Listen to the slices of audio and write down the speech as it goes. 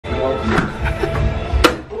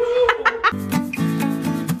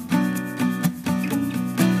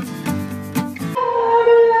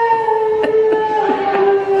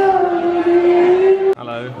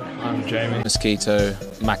Hello, I'm Jamie. Muscato,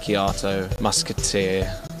 Macchiato, Musketeer,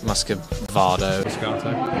 Muscavado.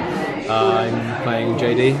 Muscato. I'm playing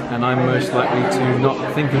JD, and I'm most likely to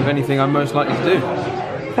not think of anything I'm most likely to do.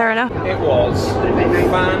 Fair enough. It was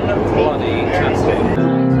fan-bloody-tastic.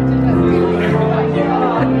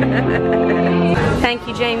 Thank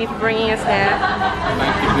you, Jamie, for bringing us here.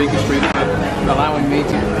 Thank you, Big Street, for allowing me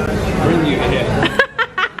to bring you here.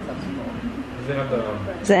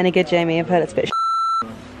 Is it any good, Jamie? I've heard it's a bit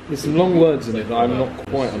There's some long words in it that I'm not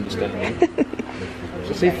quite understanding.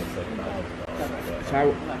 So see,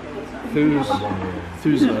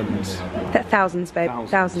 thousands, babe.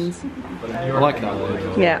 Thousands. I like that word.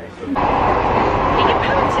 Yeah.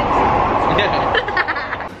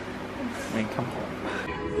 Yeah. I mean, come on.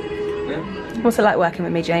 What's it like working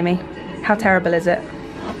with me, Jamie? How terrible is it?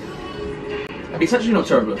 It's actually not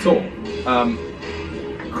terrible at all.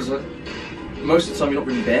 Because most of the time you're not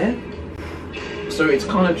really there. So it's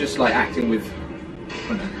kind of just like acting with, I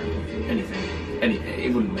don't know, anything.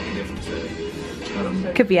 It wouldn't make a difference really.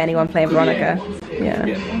 Could be anyone playing Veronica. Yeah.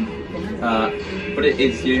 But it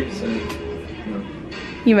is you, so you know.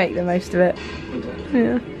 You make the most of it. Okay.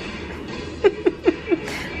 Yeah.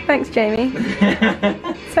 Thanks, Jamie.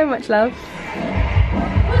 So much love.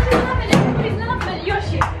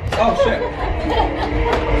 Oh shit.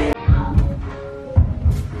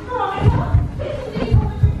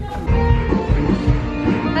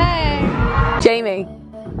 Jamie.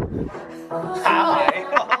 Hi.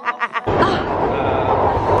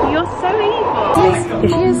 You're so evil. Here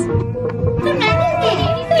she is.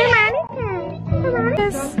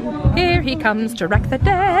 Yes. Here he comes to wreck the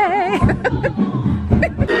day.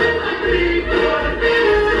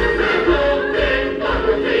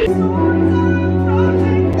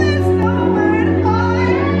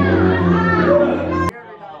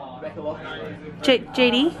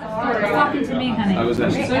 JD? Talking to me, honey.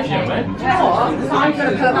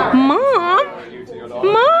 Mom?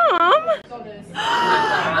 Mom?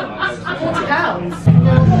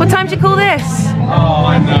 What time do you call this? Oh,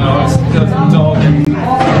 I know, it's the dog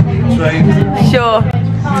train Sure.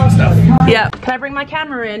 stuff. Yeah. Can I bring my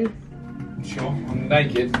camera in? Sure, I'm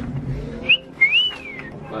naked.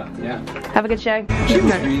 But, yeah. Have a good show. She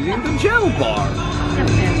was reading the gel bar.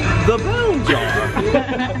 The bell jar.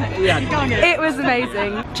 It was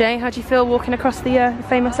amazing. Jay, how do you feel walking across the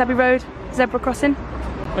famous Abbey Road zebra crossing?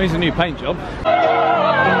 Well, it's a new paint job.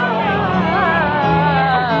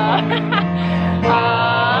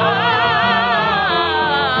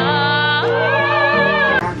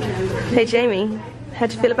 Hey Jamie, how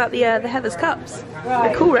do you feel about the Heathers cups?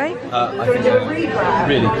 They're cool, right? I think they're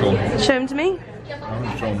really cool. Show them to me.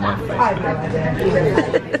 I'm drawing my face.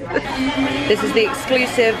 This is the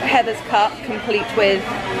exclusive Heathers cup, complete with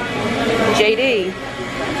JD.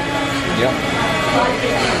 Yep.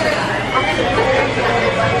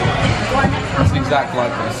 It's an exact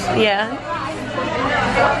likeness. Yeah.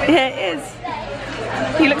 Yeah, it is.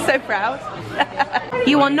 You look so proud.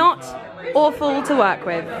 You are not awful to work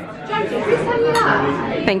with.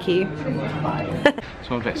 Thank you.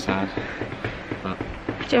 So I'm a bit sad. But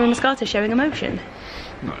Jamie Muscato showing emotion.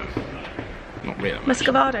 no, not really.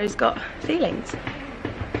 Muscavado's got feelings.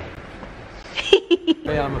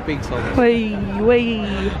 Yeah, I'm a beetle. Wee, wee.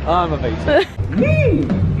 I'm a beetle.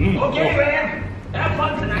 Okay, man. Have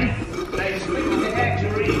fun tonight. Let's speak to the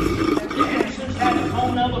actuary. Anderson's had a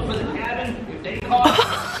phone number for the cabin. If they call, I'll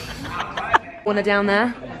try back. Wanna down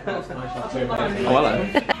there? Oh, hello.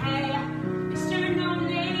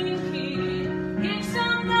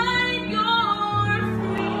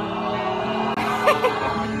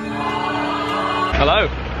 Hello.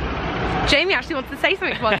 Jamie actually wanted to say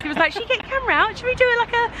something once. He was like, should we get the camera out? Should we do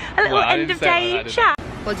like a little Well, I end didn't of say that, day I chat?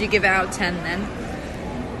 What do you give it out of 10 then?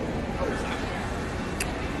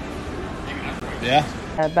 Yeah.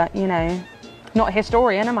 But you know, not a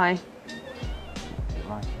historian, am I?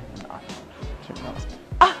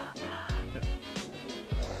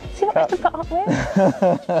 See what I can put up with?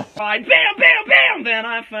 Right, bam, bam, bam! Then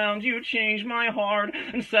I found you, changed my heart,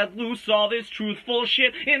 and set loose all this truthful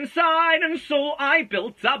shit inside, and so I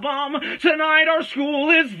built a bomb. Tonight our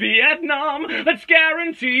school is Vietnam. Let's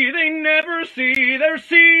guarantee they never see their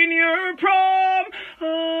senior prom.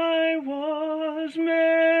 I was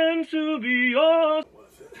meant to be yours.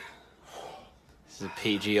 This is a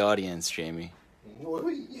PG audience, Jamie.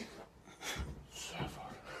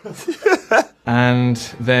 And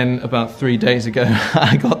then about 3 days ago,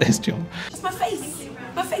 I got this job. It's my face.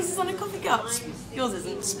 My face is on a coffee cup. Yours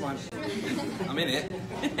isn't. one. I'm in it.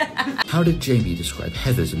 How did Jamie describe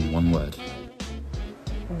Heathers in one word?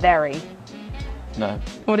 Very. No.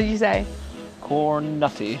 What did you say? Corn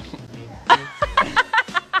nutty.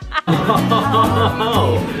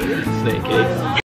 Oh, sneaky.